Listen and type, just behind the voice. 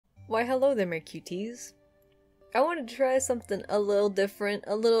Why hello there, my cuties. I wanted to try something a little different,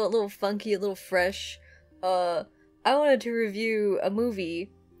 a little funky, a little fresh. I wanted to review a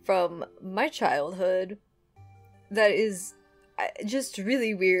movie from my childhood that is just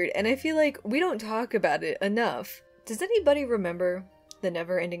really weird, and I feel like we don't talk about it enough. Does anybody remember the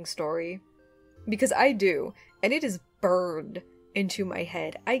NeverEnding Story? Because I do, and it is burned into my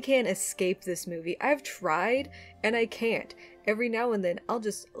head. I can't escape this movie. I've tried, and I can't. Every now and then, I'll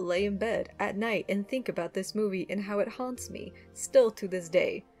just lay in bed at night and think about this movie and how it haunts me, still to this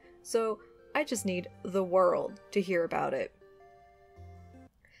day. So, I just need the world to hear about it.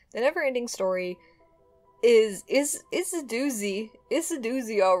 The NeverEnding Story is a doozy. It's a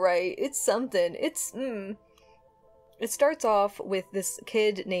doozy, alright. It's something. It starts off with this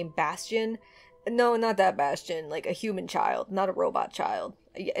kid named Bastian. No, not that Bastian, like a human child, not a robot child.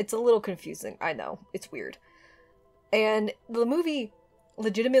 It's a little confusing, I know. It's weird. And the movie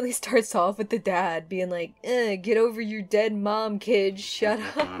legitimately starts off with the dad being like, get over your dead mom, kid, shut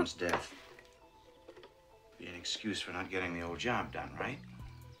up. Mom's death. Be an excuse for not getting the old job done, right?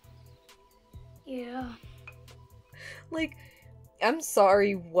 Yeah. Like, I'm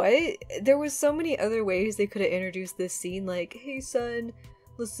sorry, what? There was so many other ways they could have introduced this scene, like, hey son,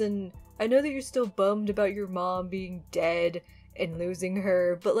 listen, I know that you're still bummed about your mom being dead and losing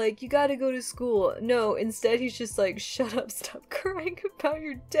her, but like, you gotta go to school. No, instead he's just like, shut up, stop crying about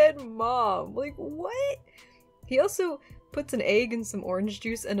your dead mom. Like, what? He also puts an egg and some orange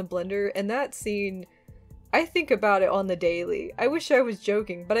juice in a blender, and that scene, I think about it on the daily. I wish I was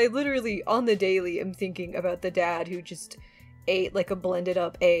joking, but I literally, on the daily, am thinking about the dad who just ate like a blended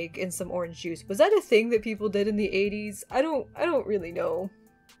up egg and some orange juice. Was that a thing that people did in the 80s? I don't really know.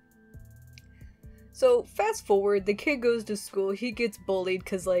 So, fast forward, the kid goes to school, he gets bullied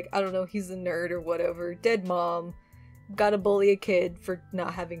because, like, I don't know, he's a nerd or whatever. Dead mom. Gotta bully a kid for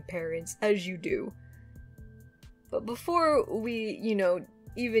not having parents, as you do. But before we, you know,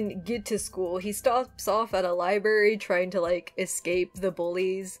 even get to school, he stops off at a library trying to, like, escape the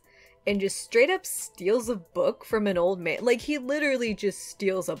bullies and just straight up steals a book from an old man. Like, he literally just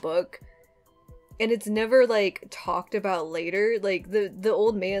steals a book. And it's never, like, talked about later. Like, the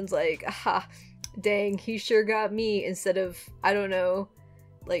old man's like, aha, dang, he sure got me, instead of, I don't know,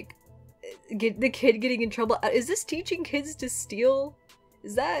 like, the kid getting in trouble. Is this teaching kids to steal?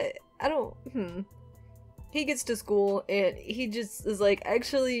 Is that, I don't, He gets to school and he just is like,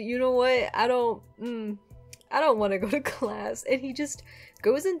 actually, you know what, I don't want to go to class, and he just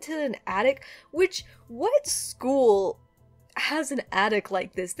goes into an attic, which, what school has an attic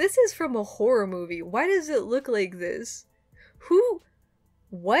like this? This is from a horror movie. Why does it look like this?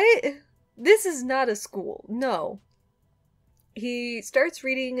 What? This is not a school. No. He starts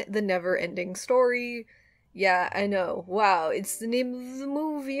reading The NeverEnding Story. Yeah, I know. Wow, it's the name of the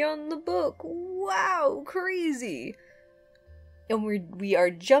movie on the book. Wow, crazy. And we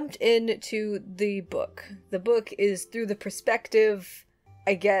are jumped into the book. The book is through the perspective,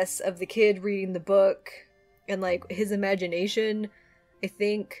 I guess, of the kid reading the book and, like, his imagination, I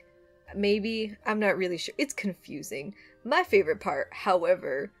think. Maybe. I'm not really sure. It's confusing. My favorite part,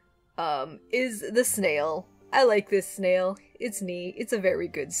 however, is the snail. I like this snail. It's neat. It's a very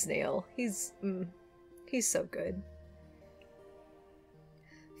good snail. He's so good.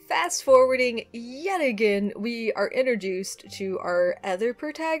 Fast forwarding yet again, we are introduced to our other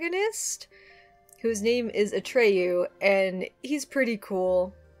protagonist, whose name is Atreyu, and he's pretty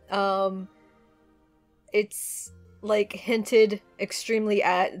cool. It's like hinted extremely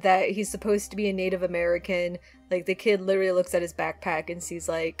at that he's supposed to be a Native American. Like, the kid literally looks at his backpack and sees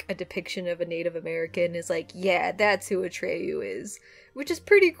like a depiction of a Native American and is like, yeah, that's who Atreyu is, which is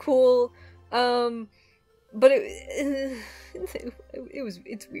pretty cool. But it's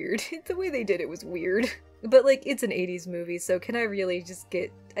weird. The way they did it was weird. But, like, it's an 80s movie, so can I really just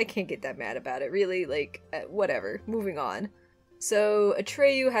I can't get that mad about it, really. Like, whatever. Moving on. So,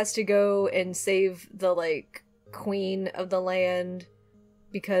 Atreyu has to go and save the, like, queen of the land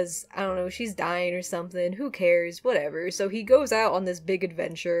because, I don't know, she's dying or something. Who cares? Whatever. So he goes out on this big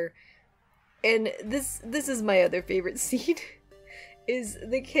adventure. And this is my other favorite scene. Is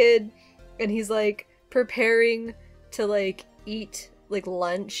the kid, and he's, like, preparing to, like, eat, like,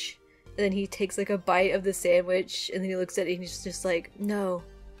 lunch, and then he takes, like, a bite of the sandwich, and then he looks at it and he's just like, no,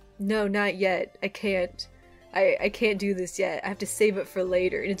 not yet, I can't do this yet, I have to save it for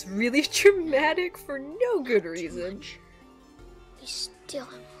later, and it's really dramatic for no good reason. We still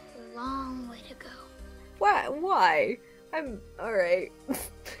have a long way to go. Why? I'm alright.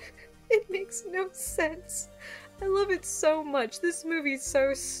 It makes no sense. I love it so much. This movie's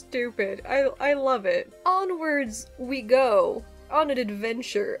so stupid. I love it. Onwards we go. on an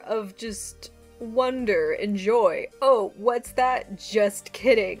adventure of just wonder and joy. Oh, what's that? Just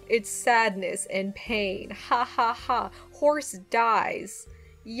kidding. It's sadness and pain. Ha ha ha. Horse dies.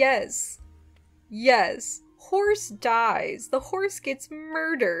 Yes. Yes. Horse dies. The horse gets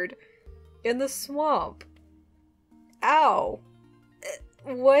murdered in the swamp. Ow.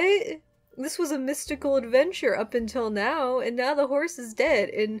 What? This was a mystical adventure up until now, and now the horse is dead.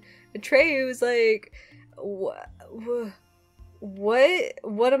 And Atreyu is like, what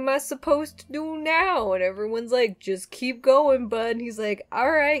am I supposed to do now? And everyone's like, just keep going, bud. And he's like,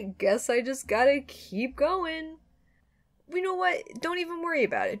 alright, guess I just gotta keep going. You know what? Don't even worry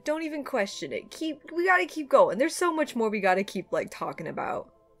about it. Don't even question it. We gotta keep going. There's so much more we gotta keep, like, talking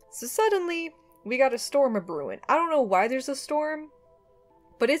about. So suddenly, we got a storm a-brewing. I don't know why there's a storm,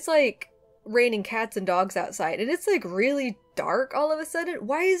 but it's like raining cats and dogs outside, and it's like really dark all of a sudden.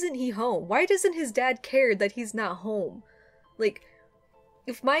 Why isn't he home? Why doesn't his dad care that he's not home? Like,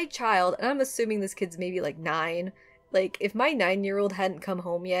 if my child, and I'm assuming this kid's maybe like 9, like, if my 9-year-old hadn't come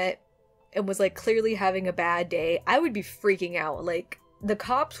home yet and was like clearly having a bad day, I would be freaking out. Like, the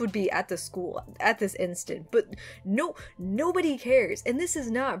cops would be at the school at this instant, but nobody cares. And this is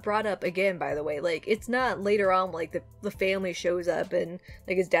not brought up again, by the way. Like, it's not later on, like, the family shows up and,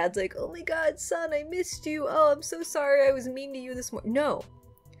 like, his dad's like, oh my god, son, I missed you. Oh, I'm so sorry I was mean to you this morning. No.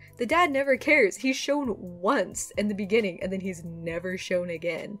 The dad never cares. He's shown once in the beginning, and then he's never shown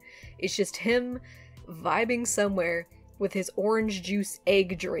again. It's just him vibing somewhere with his orange juice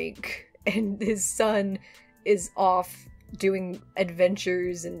egg drink, and his son is off doing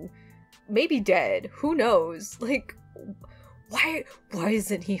adventures and maybe dead. Who knows? Like, why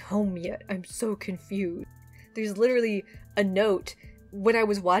isn't he home yet? I'm so confused. There's literally a note when I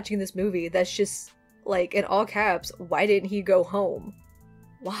was watching this movie that's just, like, in all caps, why didn't he go home?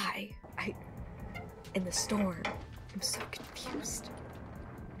 Why? In the storm. I'm so confused.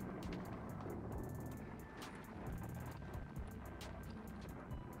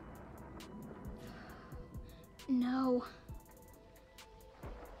 No.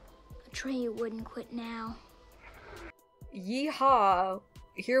 Atreyu wouldn't quit now. Yeehaw!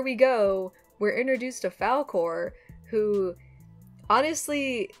 Here we go. We're introduced to Falkor, who,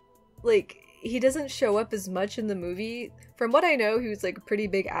 honestly, like, he doesn't show up as much in the movie. From what I know, he was, like, pretty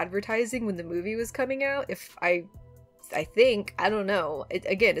big advertising when the movie was coming out. If I think, I don't know.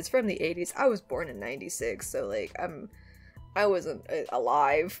 Again, it's from the 80s. I was born in 96, so, like, I wasn't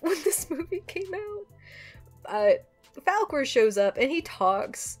alive when this movie came out. Falkor shows up, and he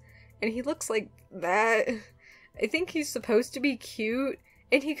talks, and he looks like that. I think he's supposed to be cute,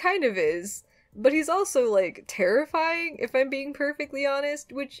 and he kind of is. But he's also, like, terrifying, if I'm being perfectly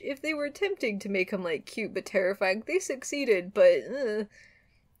honest, which, if they were attempting to make him, like, cute but terrifying, they succeeded, but,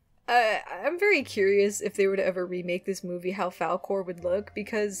 I'm very curious if they were to ever remake this movie, how Falkor would look,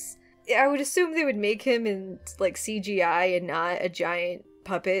 because I would assume they would make him in, like, CGI and not a giant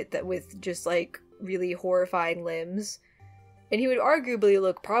puppet that with just, like, really horrifying limbs. And he would arguably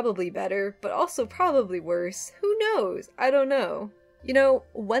look probably better, but also probably worse. Who knows? I don't know. You know,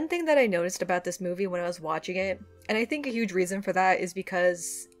 one thing that I noticed about this movie when I was watching it, and I think a huge reason for that is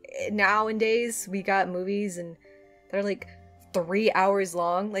because nowadays we got movies and they're like 3 hours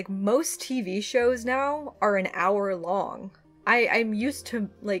long. Like, most TV shows now are an hour long. I'm used to,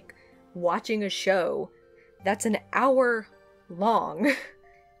 like, watching a show that's an hour long,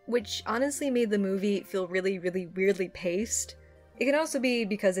 which honestly made the movie feel really, really weirdly paced. It can also be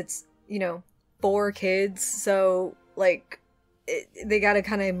because it's, you know, for kids, so, like, they gotta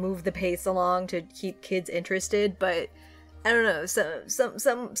kind of move the pace along to keep kids interested, but I don't know,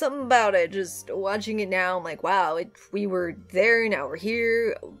 something about it, just watching it now, I'm like, wow, we were there, now we're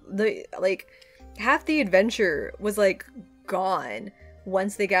here. Like, half the adventure was, like, gone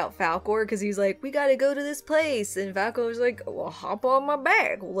once they got Falkor, because he's like, we gotta go to this place, and Falkor was like, well, hop on my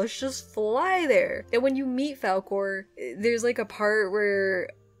back, let's just fly there. And when you meet Falkor, there's, like, a part where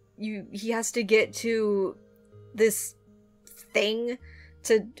he has to get to this thing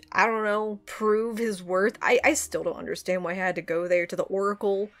to, I don't know, prove his worth. I still don't understand why he had to go there to the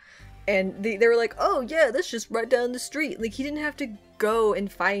Oracle, and they were like, oh yeah, that's just right down the street. Like, he didn't have to go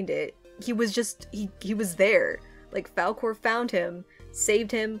and find it. He was just, he was there. Like, Falkor found him,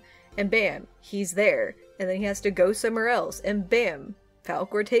 saved him, and bam, he's there. And then he has to go somewhere else, and bam,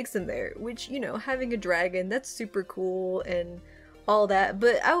 Falkor takes him there. Which, you know, having a dragon, that's super cool and all that.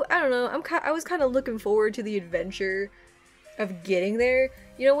 But I don't know, I was kind of looking forward to the adventure of getting there.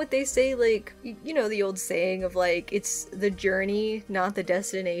 You know what they say, like, you know the old saying of, like, it's the journey, not the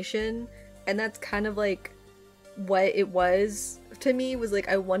destination, and that's kind of like what it was to me was like,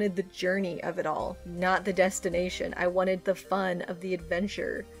 I wanted the journey of it all, not the destination. I wanted the fun of the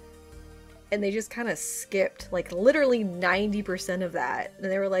adventure. And they just kind of skipped like literally 90% of that. And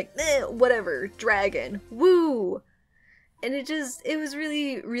they were like, whatever, dragon, woo! And it was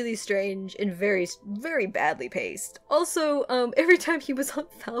really, really strange and very, very badly paced. Also, every time he was on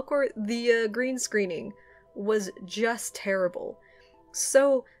Falcor, the green screening was just terrible.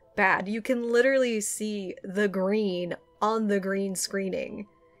 So bad. You can literally see the green on the green screening.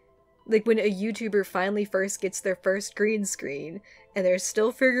 Like when a YouTuber finally first gets their first green screen and they're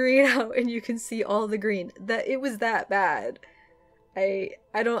still figuring it out and you can see all the green. That it was that bad. I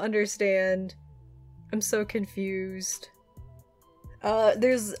don't understand. I'm so confused.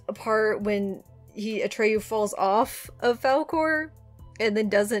 There's a part when Atreyu falls off of Falcor and then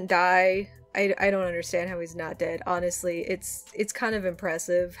doesn't die. I don't understand how he's not dead. Honestly, it's kind of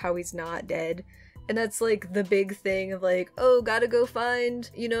impressive how he's not dead. And that's like the big thing of like, oh, gotta go find,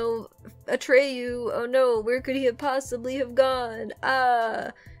 you know, Atreyu. Oh no, where could he possibly have gone?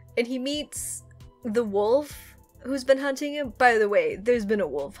 And he meets the wolf who's been hunting him. By the way, there's been a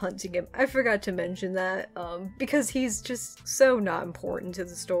wolf hunting him. I forgot to mention that, because he's just so not important to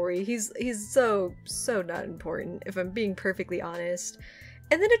the story. He's so not important, if I'm being perfectly honest.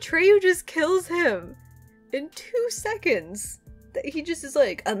 And then Atreyu just kills him in 2 seconds. He just is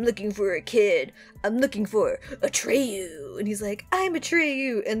like, I'm looking for a kid. I'm looking for Atreyu. And he's like, I'm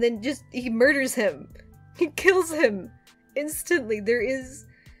Atreyu. And then just, he murders him. He kills him instantly. There is,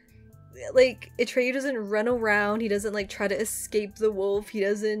 like, Atreyu doesn't run around. He doesn't, like, try to escape the wolf. He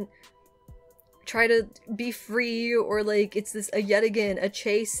doesn't try to be free or, like, it's this, yet again, a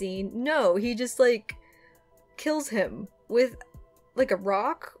chase scene. No, he just, like, kills him with, like, a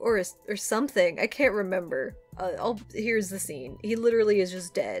rock or something. I can't remember. Here's the scene. He literally is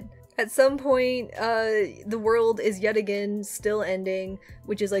just dead. At some point, the world is yet again still ending,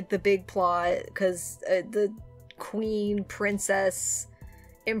 which is like the big plot, because the queen, princess,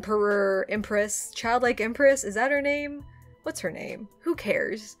 emperor, empress, childlike empress, is that her name? What's her name? Who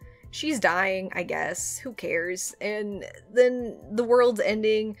cares? She's dying, I guess. Who cares? And then the world's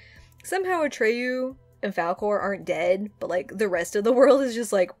ending. Somehow Atreyu and Falcor aren't dead, but like the rest of the world is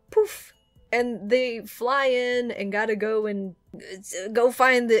just like poof. And they fly in and gotta go and go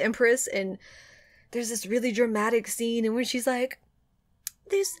find the Empress, and there's this really dramatic scene in which she's like,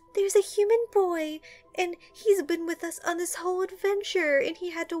 there's a human boy, and he's been with us on this whole adventure, and he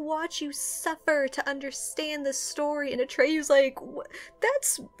had to watch you suffer to understand the story. And Atreyu's like,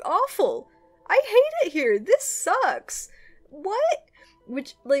 that's awful. I hate it here. This sucks. What?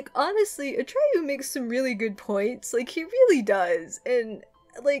 Which, like, honestly, Atreyu makes some really good points. Like, he really does. And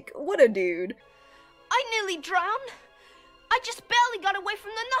like, what a dude. I nearly drowned. I just barely got away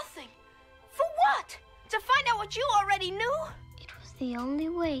from the nothing. For what? To find out what you already knew? It was the only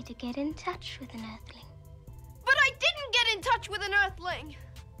way to get in touch with an Earthling. But I didn't get in touch with an Earthling.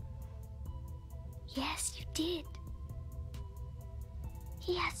 Yes, you did.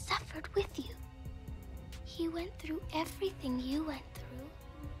 He has suffered with you. He went through everything you went through.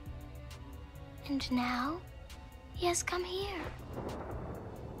 And now, he has come here.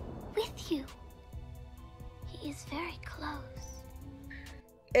 With you. He is very close.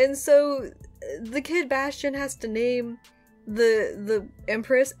 And so the kid Bastion has to name the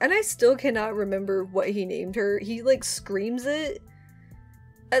Empress, and I still cannot remember what he named her. He like screams it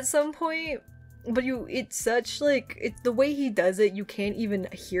at some point, but it's such like, the way he does it, you can't even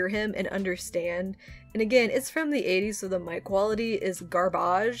hear him and understand. And again, it's from the 80s, so the mic quality is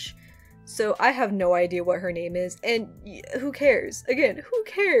garbage. So I have no idea what her name is, and who cares? Again, who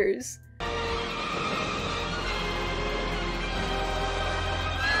cares?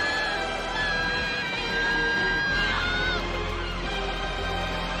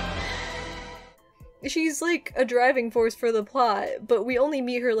 She's like a driving force for the plot, but we only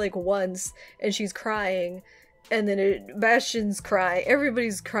meet her like once, and she's crying, and then Bastion's crying,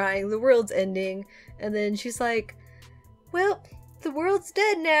 everybody's crying, the world's ending, and then she's like, well, the world's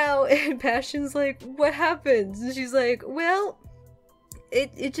dead now. And Bastion's like, what happens? And she's like, well,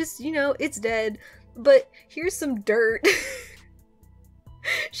 it just, you know, it's dead, but here's some dirt.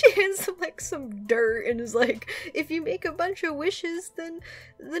 She hands him like some dirt and is like, if you make a bunch of wishes, then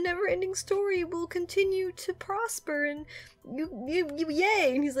the never-ending story will continue to prosper, and you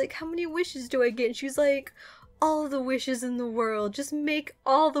yay. And he's like, how many wishes do I get? And she's like, all the wishes in the world. Just make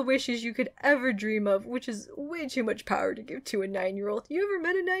all the wishes you could ever dream of, which is way too much power to give to a 9-year-old. You ever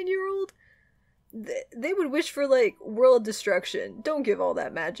met a 9-year-old? They would wish for, like, world destruction. Don't give all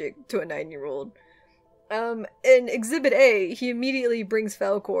that magic to a 9-year-old. In Exhibit A, he immediately brings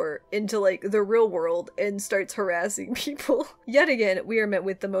Falcor into, like, the real world and starts harassing people. Yet again, we are met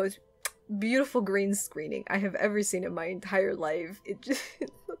with the most beautiful green screening I have ever seen in my entire life. It just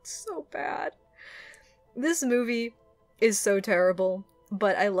it looks so bad. This movie is so terrible,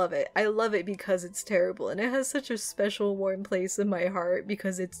 but I love it. I love it because it's terrible, and it has such a special warm place in my heart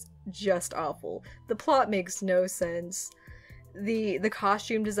because it's just awful. The plot makes no sense. The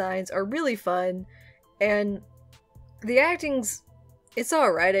costume designs are really fun, and the acting's, it's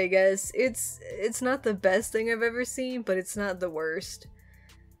alright, I guess. It's not the best thing I've ever seen, but it's not the worst.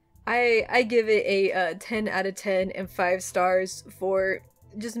 I give it a 10 out of 10 and 5 stars for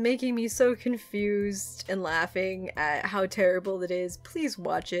just making me so confused and laughing at how terrible it is. Please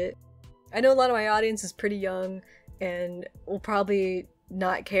watch it. I know a lot of my audience is pretty young and will probably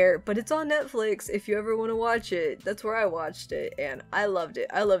not care, but it's on Netflix if you ever want to watch it. That's where I watched it, and I loved it.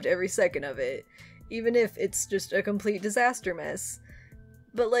 I loved every second of it, even if it's just a complete disaster mess.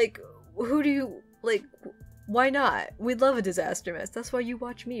 But, like, who do you, like, why not? We'd love a disaster mess. That's why you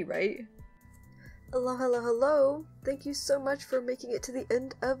watch me, right? Hello, hello, hello! Thank you so much for making it to the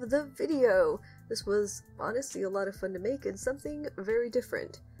end of the video! This was honestly a lot of fun to make and something very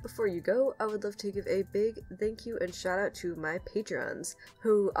different. Before you go, I would love to give a big thank you and shout out to my Patreons,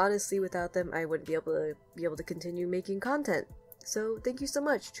 who honestly without them I wouldn't be able to continue making content. So thank you so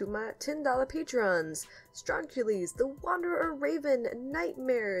much to my $10 Patrons, Stroncules, The Wanderer Raven,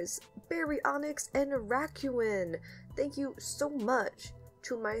 Nightmares, Barry Onyx, and Racuin. Thank you so much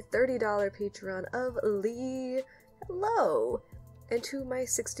to my $30 Patreon of Lee, hello, and to my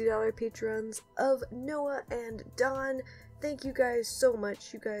 $60 patrons of Noah and Dawn. Thank you guys so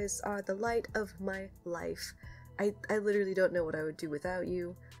much. You guys are the light of my life. I literally don't know what I would do without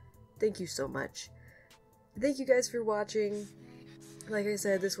you. Thank you so much. Thank you guys for watching. Like I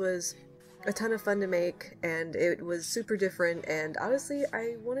said, this was a ton of fun to make, and it was super different, and honestly,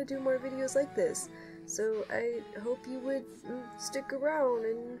 I want to do more videos like this. So I hope you would stick around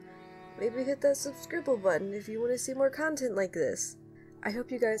and maybe hit that subscribe button if you want to see more content like this. I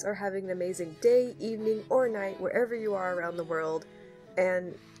hope you guys are having an amazing day, evening, or night wherever you are around the world.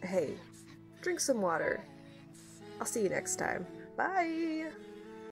 And hey, drink some water. I'll see you next time. Bye!